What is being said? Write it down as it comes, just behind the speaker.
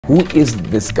Who is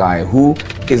this guy? Who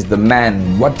is the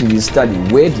man? What did he study?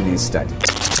 Where did he study?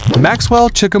 Maxwell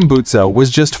Chikumbutso was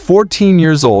just 14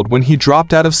 years old when he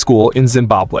dropped out of school in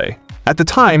Zimbabwe. At the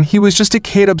time, he was just a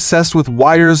kid obsessed with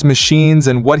wires, machines,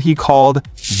 and what he called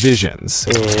visions.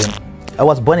 I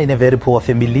was born in a very poor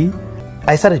family.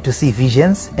 I started to see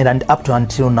visions, and up to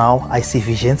until now, I see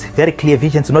visions, very clear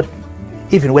visions, not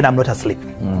even when I'm not asleep.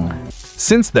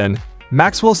 Since then,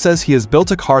 Maxwell says he has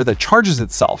built a car that charges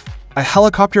itself, a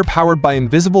helicopter powered by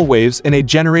invisible waves, and a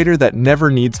generator that never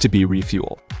needs to be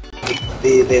refueled.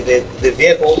 The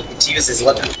vehicle, it uses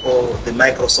what we call the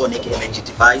microsonic energy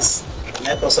device. The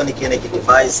microsonic energy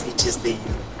device, it is the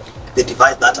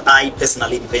device that I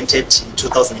personally invented in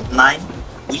 2009,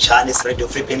 which harness radio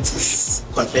frequencies,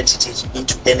 converted it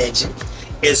into energy.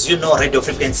 As you know, radio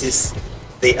frequencies,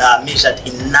 they are measured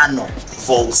in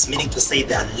nanovolts, meaning to say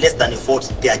they are less than a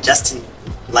volt, they are just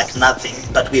like nothing.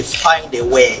 But we find a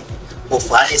way of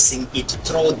harnessing it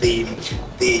through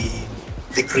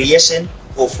the creation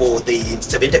of the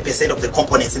 70% of the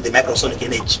components in the microsonic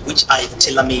energy, which I've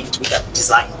tailor-made, which I've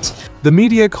designed. The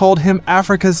media called him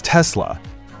Africa's Tesla,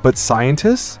 but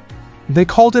scientists? They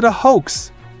called it a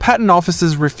hoax. Patent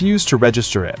offices refused to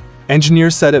register it.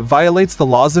 Engineers said it violates the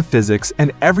laws of physics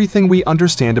and everything we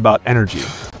understand about energy.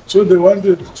 So they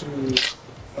wanted to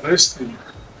arrest him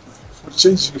for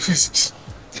changing physics.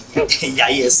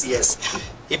 Yes.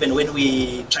 Even when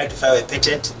we tried to file a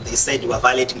patent, they said you are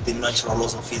violating the natural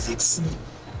laws of physics.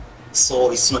 So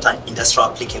it's not an industrial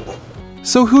applicable.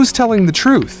 So who's telling the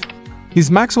truth? Is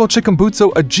Maxwell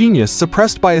Chikumbutso a genius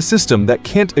suppressed by a system that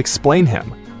can't explain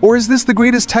him? Or is this the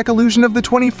greatest tech illusion of the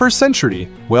 21st century?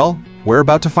 Well, we're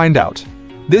about to find out.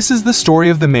 This is the story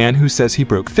of the man who says he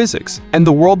broke physics, and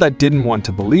the world that didn't want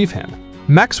to believe him.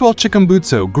 Maxwell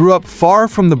Chikumbutso grew up far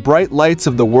from the bright lights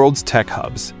of the world's tech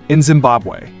hubs, in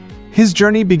Zimbabwe. His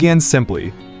journey began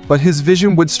simply, but his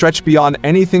vision would stretch beyond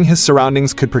anything his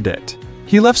surroundings could predict.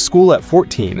 He left school at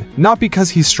 14, not because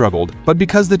he struggled, but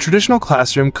because the traditional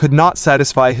classroom could not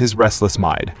satisfy his restless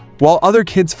mind. While other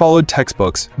kids followed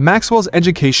textbooks, Maxwell's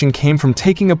education came from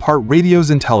taking apart radios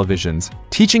and televisions,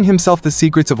 teaching himself the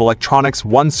secrets of electronics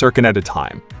one circuit at a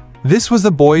time. This was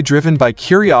a boy driven by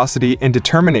curiosity and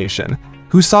determination,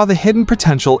 who saw the hidden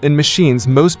potential in machines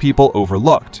most people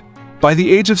overlooked. By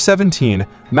the age of 17,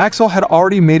 Maxwell had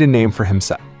already made a name for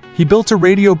himself. He built a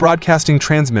radio broadcasting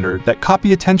transmitter that caught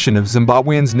the attention of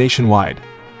Zimbabweans nationwide.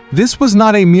 This was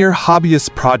not a mere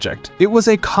hobbyist project, it was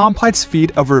a complex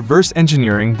feat of reverse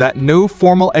engineering that no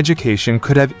formal education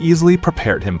could have easily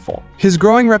prepared him for. His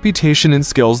growing reputation and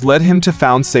skills led him to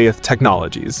found Saith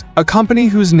Technologies, a company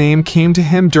whose name came to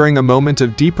him during a moment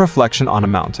of deep reflection on a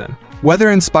mountain.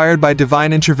 Whether inspired by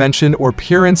divine intervention or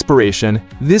pure inspiration,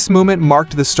 this moment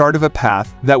marked the start of a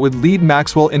path that would lead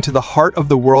Maxwell into the heart of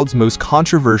the world's most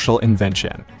controversial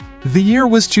invention. The year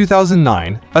was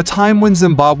 2009, a time when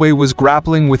Zimbabwe was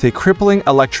grappling with a crippling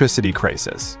electricity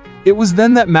crisis. It was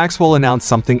then that Maxwell announced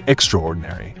something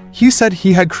extraordinary. He said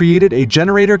he had created a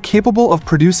generator capable of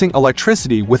producing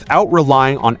electricity without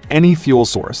relying on any fuel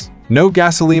source. No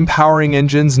gasoline powering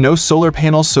engines, no solar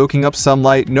panels soaking up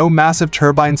sunlight, no massive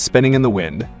turbines spinning in the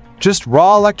wind. Just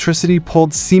raw electricity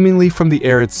pulled seemingly from the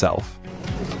air itself.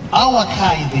 Our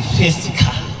car is the first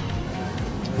car.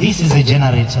 This is a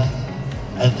generator.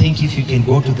 I think if you can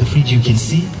go to the fridge, you can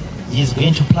see he is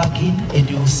going to plug in and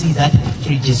you will see that the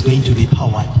fridge is going to be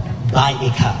powered by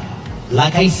a car.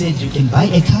 Like I said, you can buy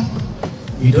a car.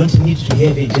 You don't need to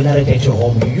have a generator at your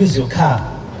home. You use your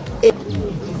car.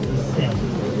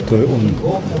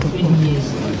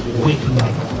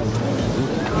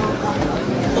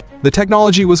 The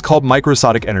technology was called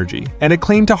microsonic energy, and it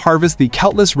claimed to harvest the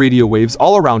countless radio waves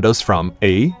all around us from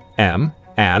AM,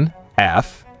 AN,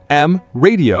 FM,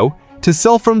 radio, to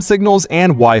cell phone signals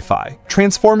and Wi-Fi,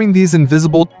 transforming these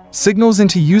invisible signals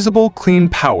into usable, clean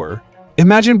power.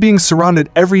 Imagine being surrounded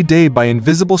every day by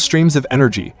invisible streams of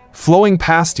energy, flowing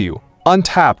past you,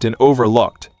 untapped and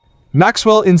overlooked.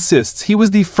 Maxwell insists he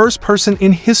was the first person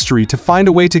in history to find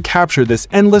a way to capture this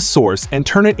endless source and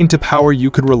turn it into power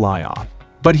you could rely on.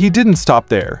 But he didn't stop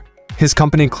there. His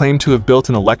company claimed to have built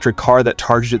an electric car that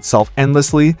charged itself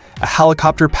endlessly, a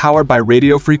helicopter powered by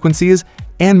radio frequencies,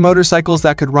 and motorcycles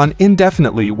that could run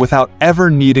indefinitely without ever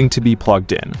needing to be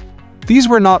plugged in. These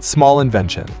were not small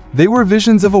inventions. They were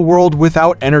visions of a world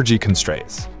without energy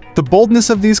constraints. The boldness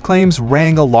of these claims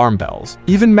rang alarm bells.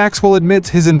 Even Maxwell admits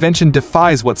his invention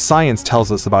defies what science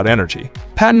tells us about energy.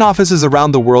 Patent offices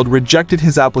around the world rejected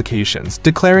his applications,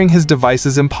 declaring his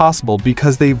devices impossible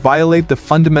because they violate the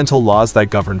fundamental laws that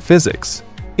govern physics.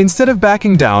 Instead of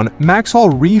backing down, Maxwell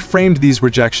reframed these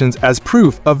rejections as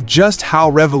proof of just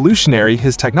how revolutionary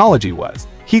his technology was.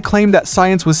 He claimed that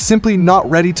science was simply not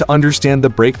ready to understand the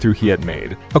breakthrough he had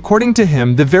made. According to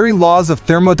him, the very laws of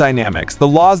thermodynamics, the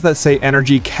laws that say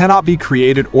energy cannot be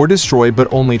created or destroyed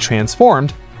but only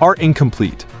transformed, are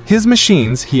incomplete. His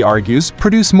machines, he argues,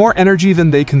 produce more energy than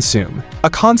they consume,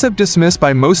 a concept dismissed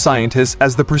by most scientists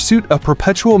as the pursuit of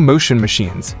perpetual motion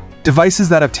machines, devices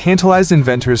that have tantalized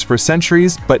inventors for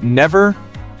centuries but never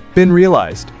been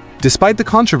realized. Despite the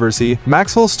controversy,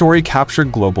 Maxwell's story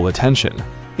captured global attention.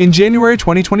 In January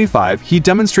 2025, he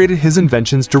demonstrated his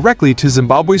inventions directly to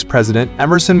Zimbabwe's president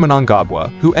Emmerson Mnangagwa,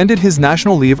 who ended his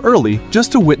national leave early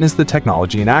just to witness the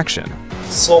technology in action.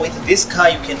 So with this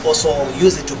car, you can also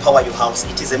use it to power your house.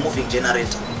 It is a moving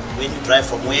generator. When you drive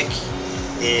from work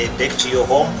back to your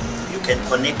home, you can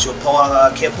connect your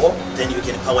power cable, then you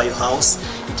can power your house.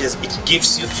 It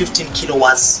gives you 15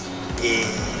 kilowatts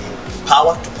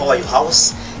power to power your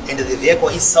house, and the vehicle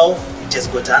itself, it has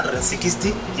got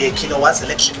 160 kilowatts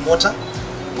electric motor,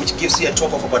 which gives you a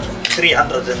torque of about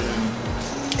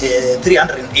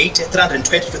 320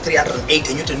 to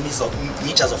 380 Newton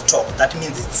meters of torque. That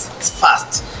means it's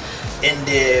fast, and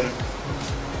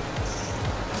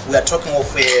we are talking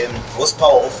of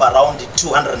horsepower of around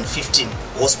 215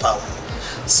 horsepower.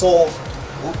 So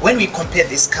when we compare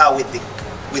this car with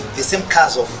the same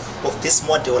cars of this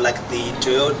model, like the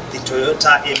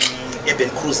Toyota Urban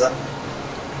Cruiser,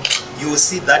 you will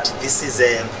see that this is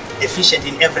efficient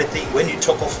in everything. When you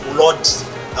talk of load,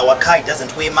 our car, it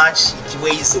doesn't weigh much. It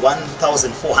weighs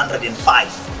 1,405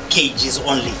 kgs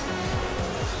only.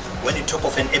 When you talk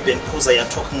of an Urban Cruiser, you're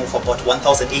talking of about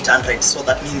 1,800. So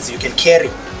that means you can carry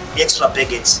extra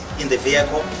baggage in the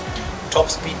vehicle. Top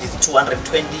speed is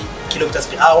 220 kilometers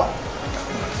per hour.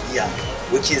 Yeah,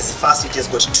 which is fast. It has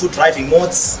got 2 driving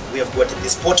modes. We have got the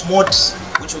sport mode,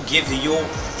 which will give you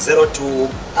 0 to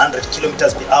 100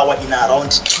 kilometers per hour in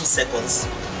around 2 seconds.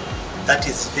 That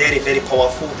is very, very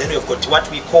powerful. Then we've got what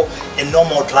we call a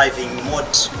normal driving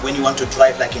mode. When you want to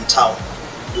drive like in town,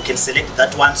 you can select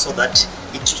that one so that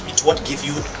it won't give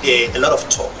you a lot of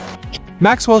torque.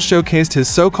 Maxwell showcased his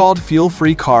so-called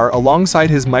fuel-free car alongside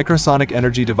his microsonic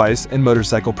energy device and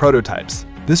motorcycle prototypes.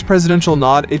 This presidential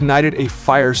nod ignited a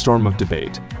firestorm of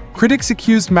debate. Critics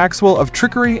accused Maxwell of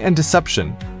trickery and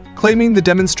deception, claiming the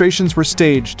demonstrations were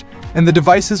staged and the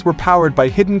devices were powered by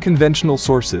hidden conventional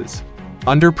sources.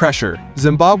 Under pressure,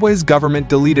 Zimbabwe's government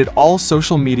deleted all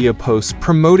social media posts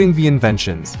promoting the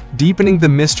inventions, deepening the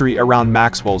mystery around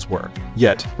Maxwell's work.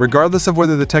 Yet, regardless of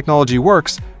whether the technology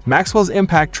works, Maxwell's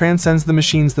impact transcends the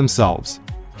machines themselves.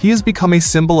 He has become a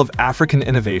symbol of African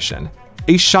innovation,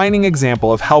 a shining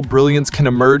example of how brilliance can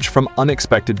emerge from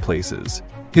unexpected places.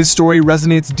 His story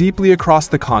resonates deeply across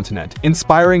the continent,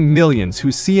 inspiring millions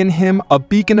who see in him a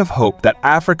beacon of hope that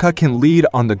Africa can lead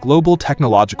on the global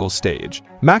technological stage.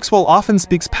 Maxwell often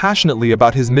speaks passionately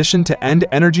about his mission to end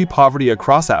energy poverty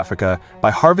across Africa by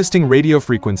harvesting radio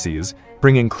frequencies,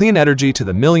 bringing clean energy to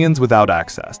the millions without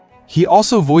access. He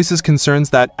also voices concerns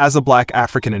that, as a Black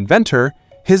African inventor,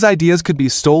 his ideas could be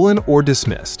stolen or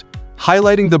dismissed,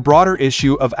 highlighting the broader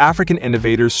issue of African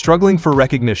innovators struggling for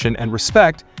recognition and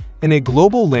respect in a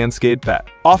global landscape that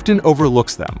often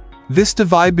overlooks them. This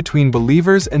divide between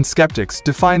believers and skeptics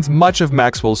defines much of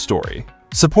Maxwell's story.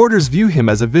 Supporters view him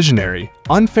as a visionary,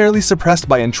 unfairly suppressed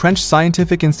by entrenched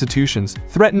scientific institutions,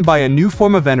 threatened by a new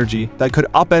form of energy that could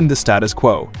upend the status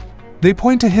quo. They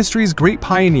point to history's great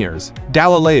pioneers,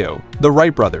 Galileo, the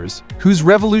Wright brothers, whose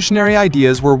revolutionary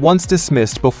ideas were once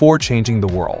dismissed before changing the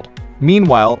world.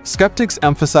 Meanwhile, skeptics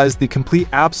emphasize the complete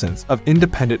absence of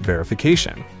independent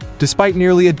verification. Despite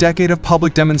nearly a decade of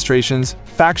public demonstrations,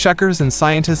 fact-checkers and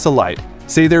scientists alike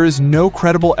say there is no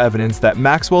credible evidence that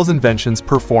Maxwell's inventions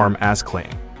perform as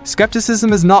claimed.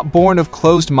 Skepticism is not born of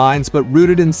closed minds but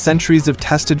rooted in centuries of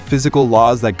tested physical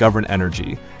laws that govern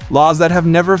energy, laws that have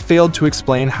never failed to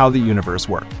explain how the universe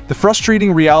works. The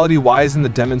frustrating reality lies in the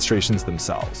demonstrations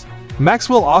themselves.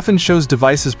 Maxwell often shows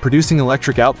devices producing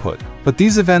electric output, but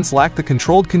these events lack the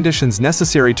controlled conditions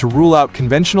necessary to rule out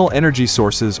conventional energy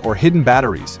sources or hidden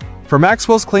batteries. For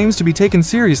Maxwell's claims to be taken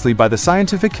seriously by the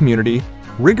scientific community,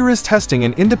 rigorous testing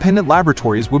and independent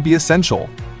laboratories would be essential.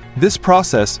 This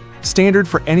process, standard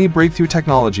for any breakthrough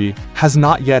technology, has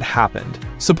not yet happened.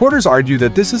 Supporters argue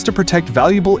that this is to protect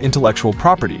valuable intellectual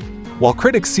property, while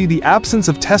critics see the absence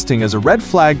of testing as a red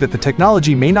flag that the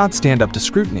technology may not stand up to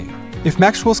scrutiny. If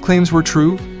Maxwell's claims were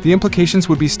true, the implications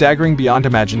would be staggering beyond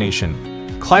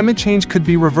imagination. Climate change could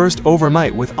be reversed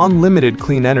overnight with unlimited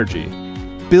clean energy.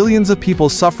 Billions of people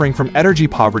suffering from energy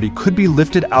poverty could be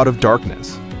lifted out of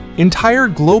darkness. entire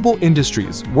global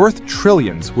industries worth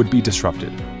trillions would be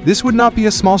disrupted. This would not be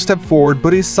a small step forward,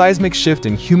 but a seismic shift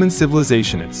in human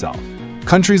civilization itself.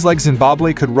 Countries like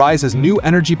Zimbabwe could rise as new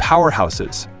energy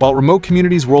powerhouses, while remote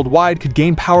communities worldwide could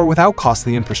gain power without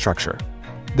costly infrastructure.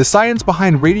 The science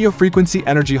behind radio frequency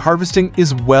energy harvesting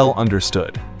is well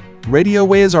understood. Radio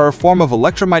waves are a form of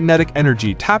electromagnetic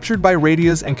energy captured by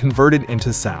radios and converted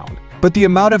into sound. But the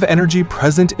amount of energy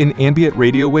present in ambient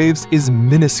radio waves is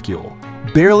minuscule,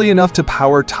 barely enough to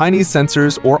power tiny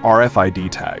sensors or RFID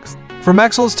tags. For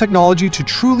Maxwell's technology to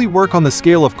truly work on the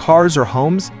scale of cars or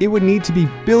homes, it would need to be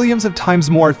billions of times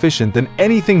more efficient than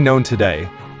anything known today.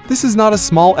 This is not a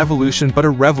small evolution, but a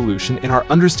revolution in our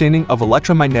understanding of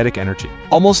electromagnetic energy.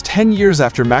 Almost 10 years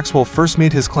after Maxwell first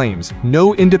made his claims,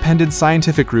 no independent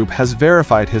scientific group has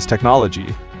verified his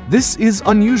technology. This is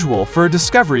unusual for a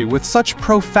discovery with such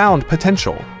profound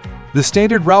potential. The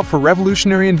standard route for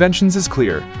revolutionary inventions is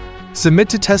clear. Submit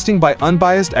to testing by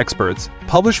unbiased experts,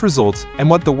 publish results, and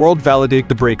let the world validate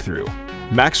the breakthrough.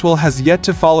 Maxwell has yet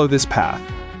to follow this path,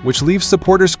 which leaves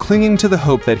supporters clinging to the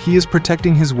hope that he is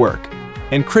protecting his work,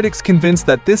 and critics convinced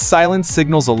that this silence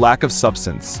signals a lack of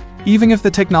substance. Even if the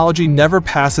technology never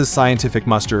passes scientific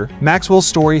muster, Maxwell's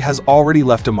story has already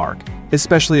left a mark,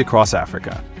 especially across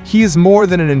Africa. He is more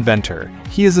than an inventor.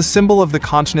 He is a symbol of the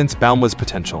continent's boundless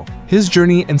potential. His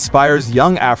journey inspires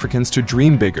young Africans to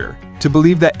dream bigger, to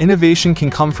believe that innovation can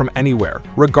come from anywhere,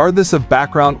 regardless of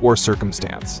background or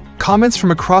circumstance. Comments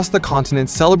from across the continent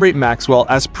celebrate Maxwell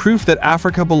as proof that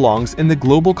Africa belongs in the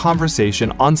global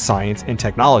conversation on science and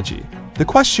technology. The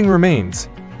question remains,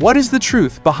 what is the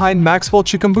truth behind Maxwell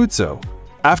Chikumbutso?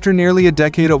 After nearly a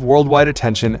decade of worldwide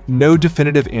attention, no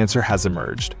definitive answer has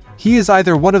emerged. He is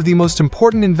either one of the most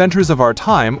important inventors of our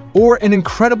time or an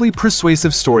incredibly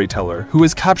persuasive storyteller who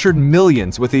has captured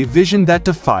millions with a vision that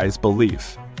defies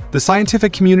belief. The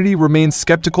scientific community remains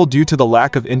skeptical due to the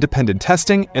lack of independent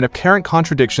testing and apparent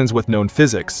contradictions with known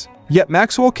physics. Yet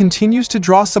Maxwell continues to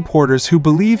draw supporters who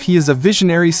believe he is a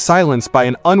visionary silenced by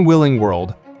an unwilling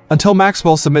world. Until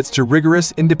Maxwell submits to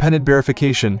rigorous independent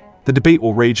verification, the debate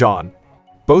will rage on.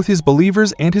 Both his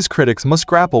believers and his critics must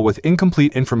grapple with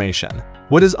incomplete information.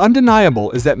 What is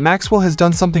undeniable is that Maxwell has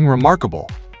done something remarkable.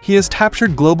 He has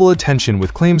captured global attention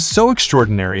with claims so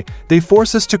extraordinary they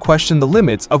force us to question the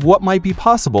limits of what might be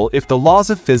possible if the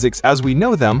laws of physics as we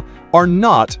know them are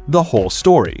not the whole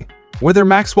story. Whether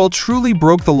Maxwell truly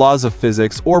broke the laws of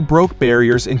physics or broke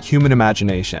barriers in human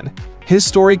imagination, his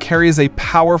story carries a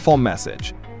powerful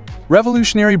message.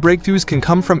 Revolutionary breakthroughs can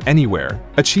come from anywhere,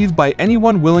 achieved by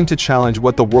anyone willing to challenge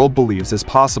what the world believes is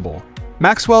possible.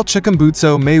 Maxwell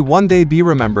Chikumbutso may one day be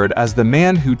remembered as the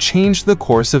man who changed the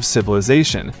course of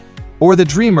civilization, or the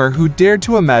dreamer who dared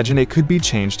to imagine it could be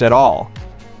changed at all.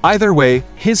 Either way,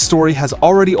 his story has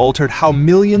already altered how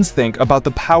millions think about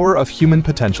the power of human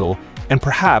potential, and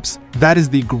perhaps that is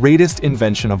the greatest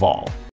invention of all.